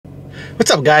What's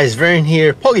up guys, Vern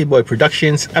here, Pogiboy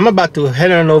Productions. I'm about to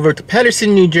head on over to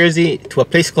Paterson, New Jersey to a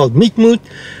place called Meat Moot.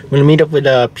 I'm going to meet up with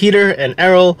Peter and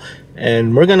Errol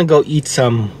and we're going to go eat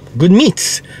some good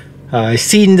meats. I've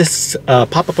seen this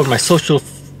pop up on my social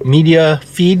media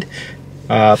feed.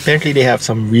 Apparently they have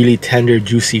some really tender,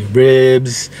 juicy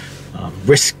ribs,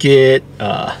 brisket,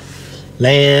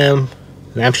 lamb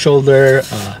shoulder,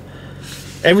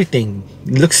 everything.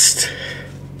 Looks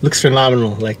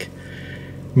phenomenal. Like,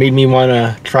 made me want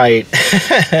to try it.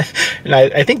 And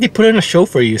I think they put in a show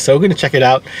for you, so we're gonna check it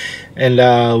out and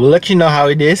we'll let you know how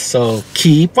it is, so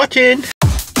keep watching.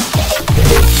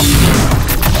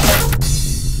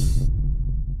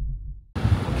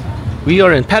 We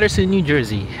are in Paterson, New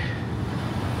Jersey.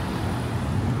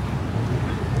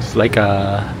 It's like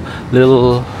a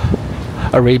little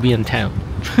Arabian town.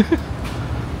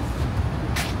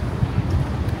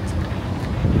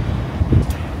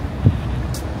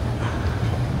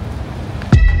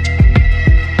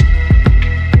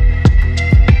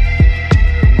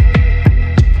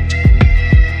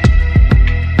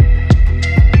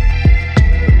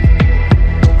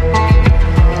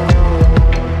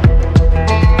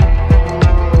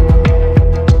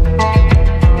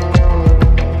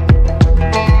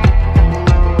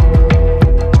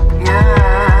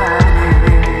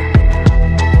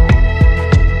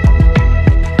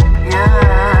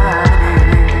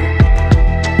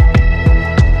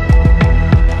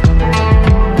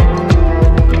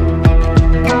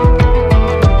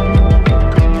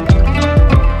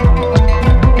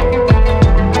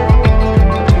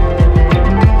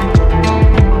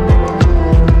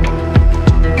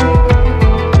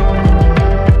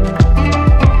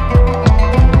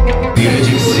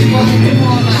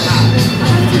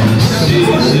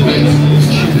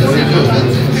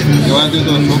 You want to do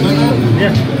the shoulder?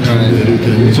 Yeah.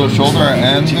 Alright. So shoulder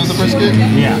and do the brisket?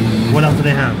 Yeah. What else do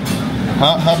they have?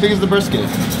 How big is the brisket?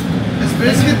 This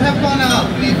brisket have gone up.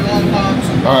 We need 1 pound.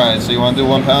 Alright, so you want to do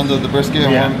 1 pound of the brisket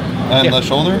and the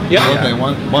shoulder? Yeah. Okay,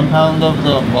 one pound of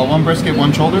the, well, 1 brisket,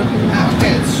 1 shoulder?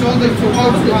 Okay, it's shoulder for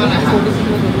 1.5.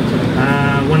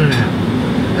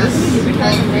 1.5. This is the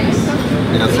whole piece.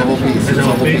 Yeah, it's the whole piece. It's the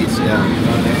whole piece?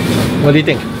 Yeah. What do you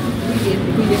think?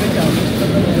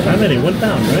 How many? 1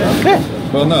 pound, right? Okay.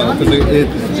 Well, no, because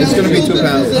it's going to be 2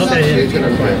 pounds. Okay,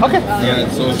 Okay.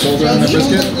 Alright, so shoulder and the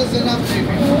brisket?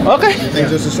 Okay. You think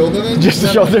just the shoulder then? Just the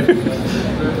shoulder.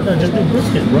 No, just do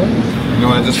brisket, bro. You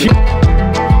want to just...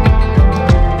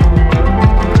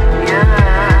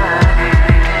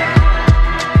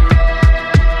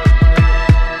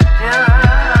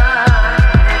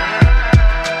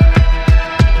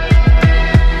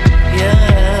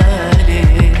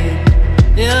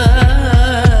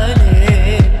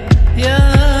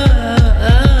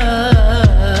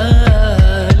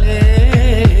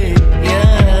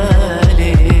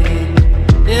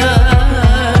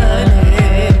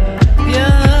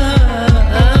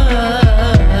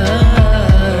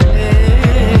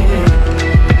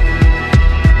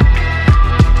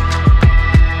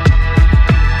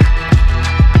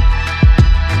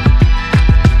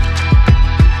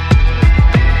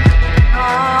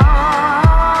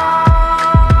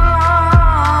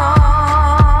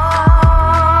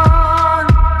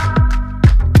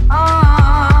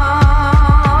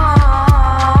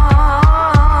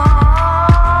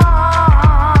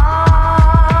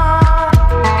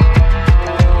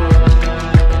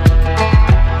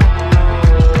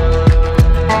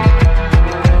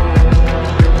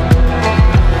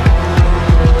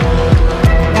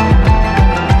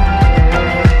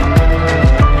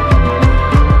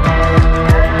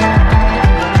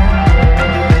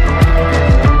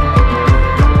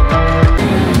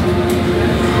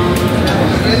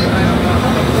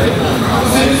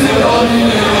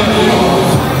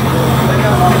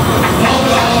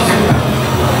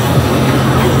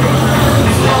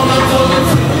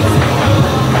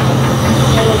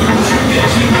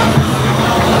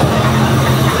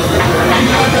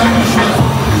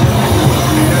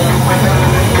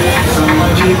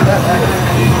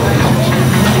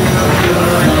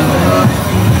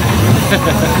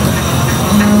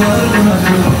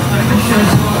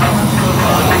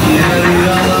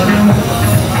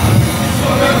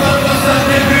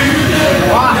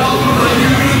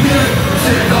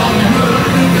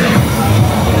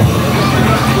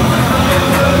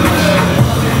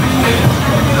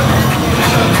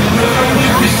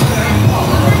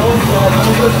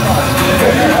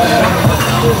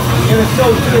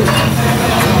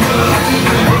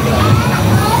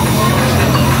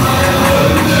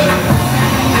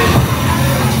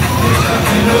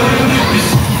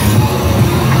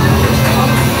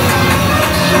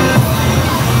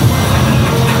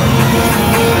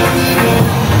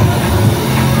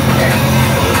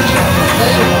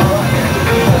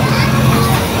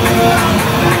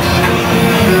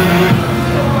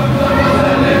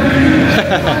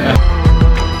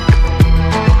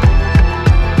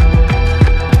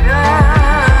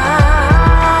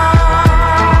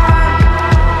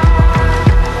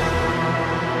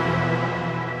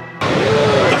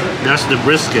 That's the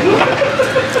brisket.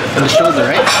 And the shoulder,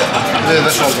 right? Yeah, the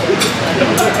shoulder.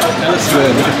 That looks good.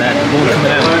 Look at that. Bone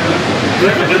coming out.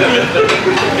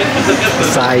 The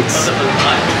sides.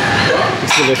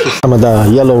 It's delicious. Some of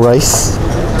the yellow rice.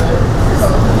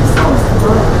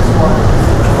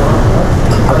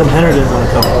 How come Henry didn't want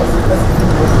to come?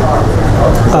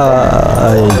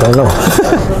 I don't know.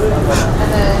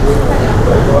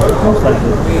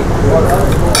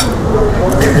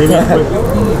 Maybe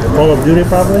Call of Duty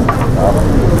probably?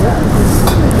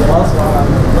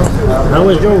 How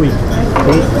was your week?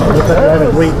 Looks like you had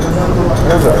a great.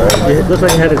 It looks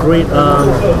like you had a great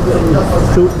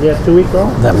 2 weeks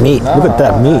off. That meat. Look at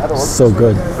that meat. So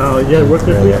good. Oh, you had work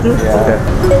this week too? Okay.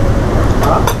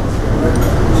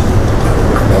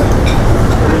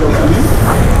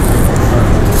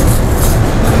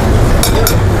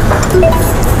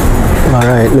 All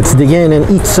right, let's dig in and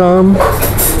eat some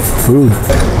food.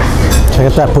 Check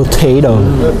out that potato.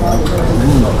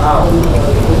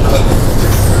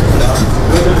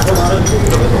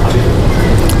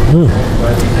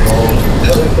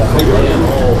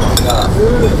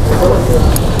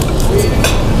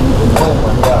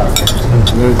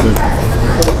 Very good.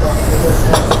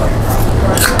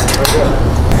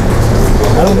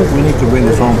 I don't think we need to bring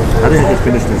this home. I think we can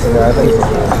finish this. Yeah, I think so.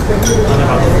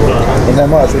 And that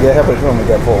much, we get halfway through and we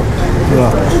get full.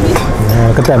 Yeah,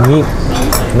 look at that meat.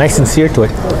 Nice and seared to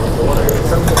it.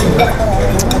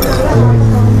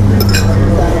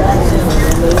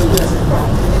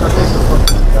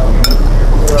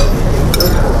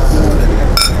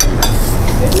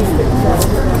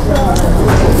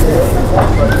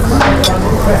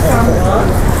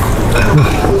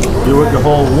 You work the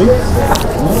whole week?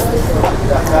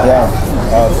 Yeah,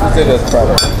 Tuesday to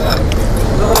Friday.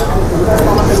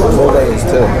 Full days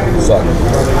too, so.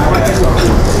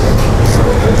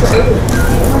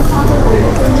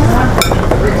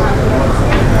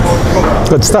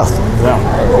 Good stuff. Yeah.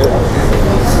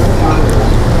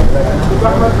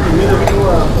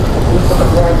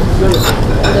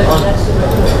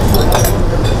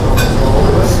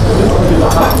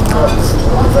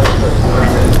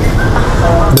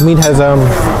 The meat has I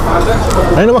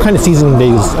don't know what kind of seasoning they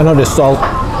use. I know there's salt,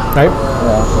 right?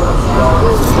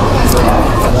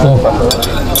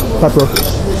 Pepper.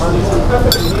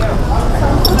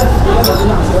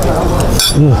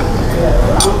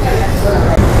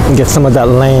 And get some of that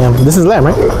lamb. This is lamb,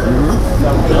 right?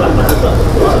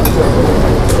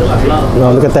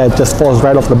 No, look at that. It just falls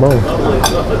right off the bone.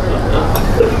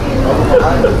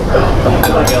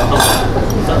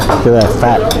 Look at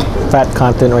that fat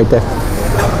content right there.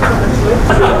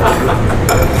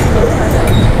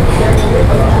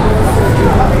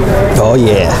 Oh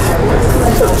yeah.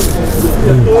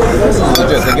 This is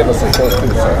legit, they give us a show too,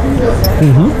 so.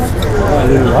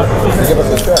 They give us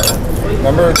a show.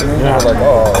 Remember at the movie, they were like,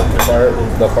 oh,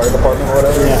 the fire department or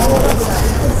whatever?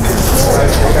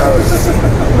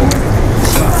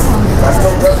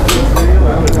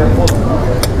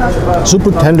 Yeah.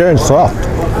 Super tender and soft.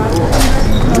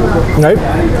 Right?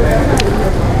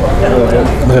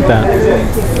 Look at that.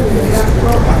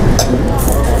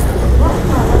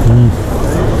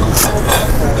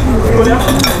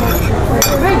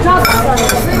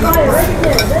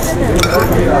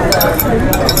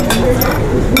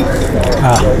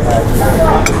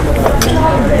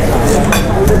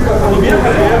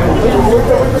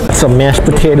 Some mashed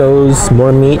potatoes,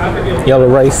 more meat, yellow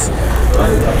rice.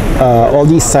 All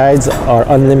these sides are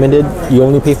unlimited. You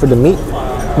only pay for the meat.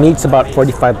 Meat's about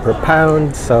 $45 per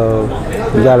pound, so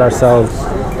we got ourselves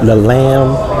the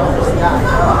lamb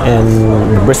and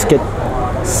the brisket.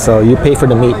 So you pay for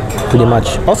the meat pretty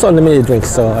much. Also unlimited drinks,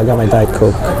 so I got my Diet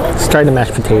Coke. Let's try the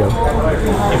mashed potato.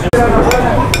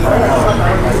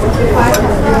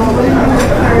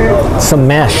 Some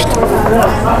mashed.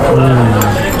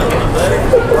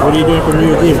 What are you doing for New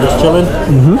Year's Eve? Just chilling?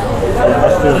 Mm-hmm.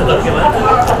 We're going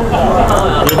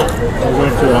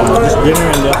to just dinner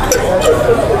and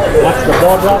watch the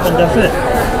ball drop and that's it.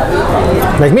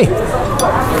 Like me.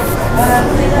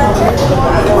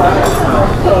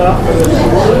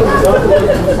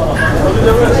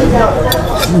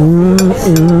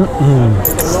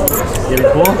 Getting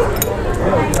full?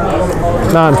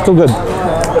 No, I'm still good.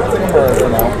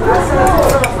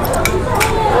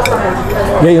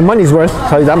 Yeah, your money's worth.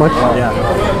 Tell you that much. Yeah.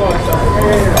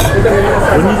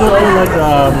 When you go to like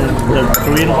the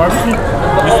Korean barbecue,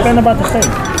 you spend about the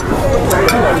same.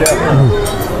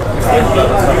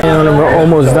 And we're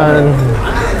almost done.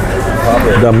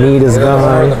 The meat is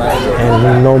gone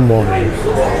and no more.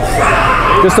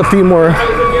 Just a few more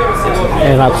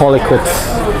and I'll call it quits.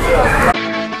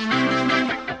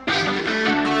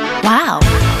 Wow.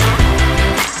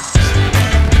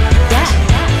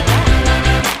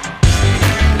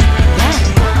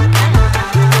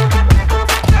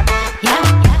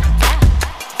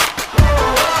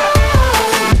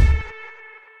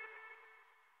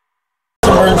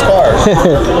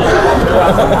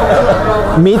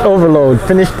 Meat overload.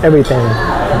 Finished everything.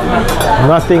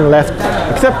 Nothing left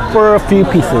except for a few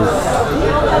pieces.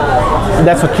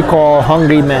 That's what you call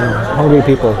hungry men, hungry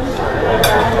people.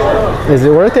 Is it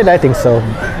worth it? I think so.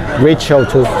 Great show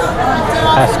too.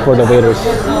 Ask for the waiters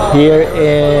here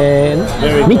in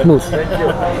Meat Moot.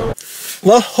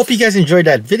 Well, hope you guys enjoyed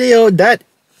that video. That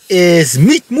is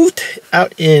Meat Moot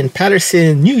out in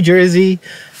Paterson, New Jersey.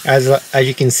 As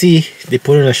you can see, they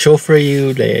put in a show for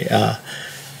you. They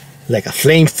like a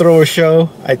flamethrower show.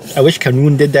 I wish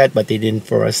Canoon did that, but they didn't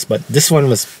for us. But this one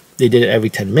was, they did it every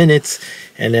 10 minutes,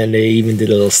 and then they even did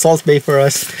a little salt bay for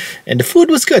us. And the food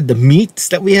was good. The meats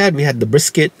that we had the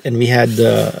brisket and we had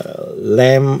the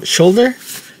lamb shoulder.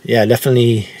 Yeah,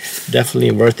 definitely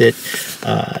worth it.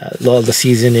 All the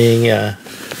seasoning,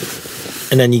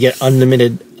 and then you get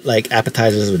unlimited like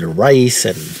appetizers with the rice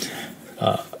and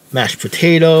mashed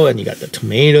potato, and you got the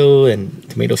tomato and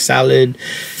tomato salad.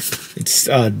 It's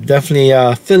definitely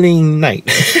a filling night.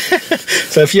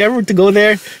 So if you ever to go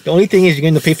there, the only thing is you're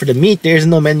going to pay for the meat. There's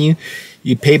no menu.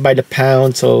 You pay by the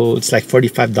pound, so it's like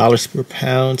 $45 per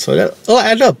pound. So that'll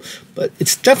add up. But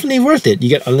it's definitely worth it. You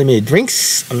get unlimited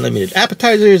drinks, unlimited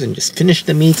appetizers, and just finish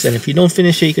the meats. And if you don't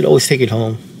finish it, you could always take it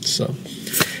home. So,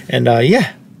 and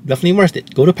yeah, definitely worth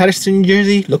it. Go to Paterson, New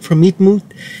Jersey, look for Meat Moot,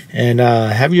 and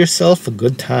have yourself a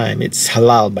good time. It's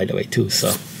halal, by the way, too.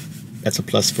 So that's a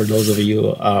plus for those of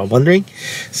you wondering.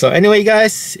 So anyway,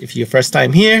 guys, if you're first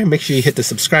time here, make sure you hit the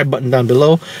subscribe button down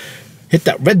below. Hit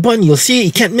that red button. You'll see it.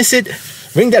 You can't miss it.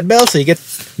 Ring that bell so you get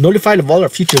notified of all our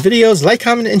future videos. Like,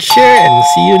 comment, and share. And we'll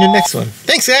see you in the next one.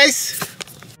 Thanks, guys.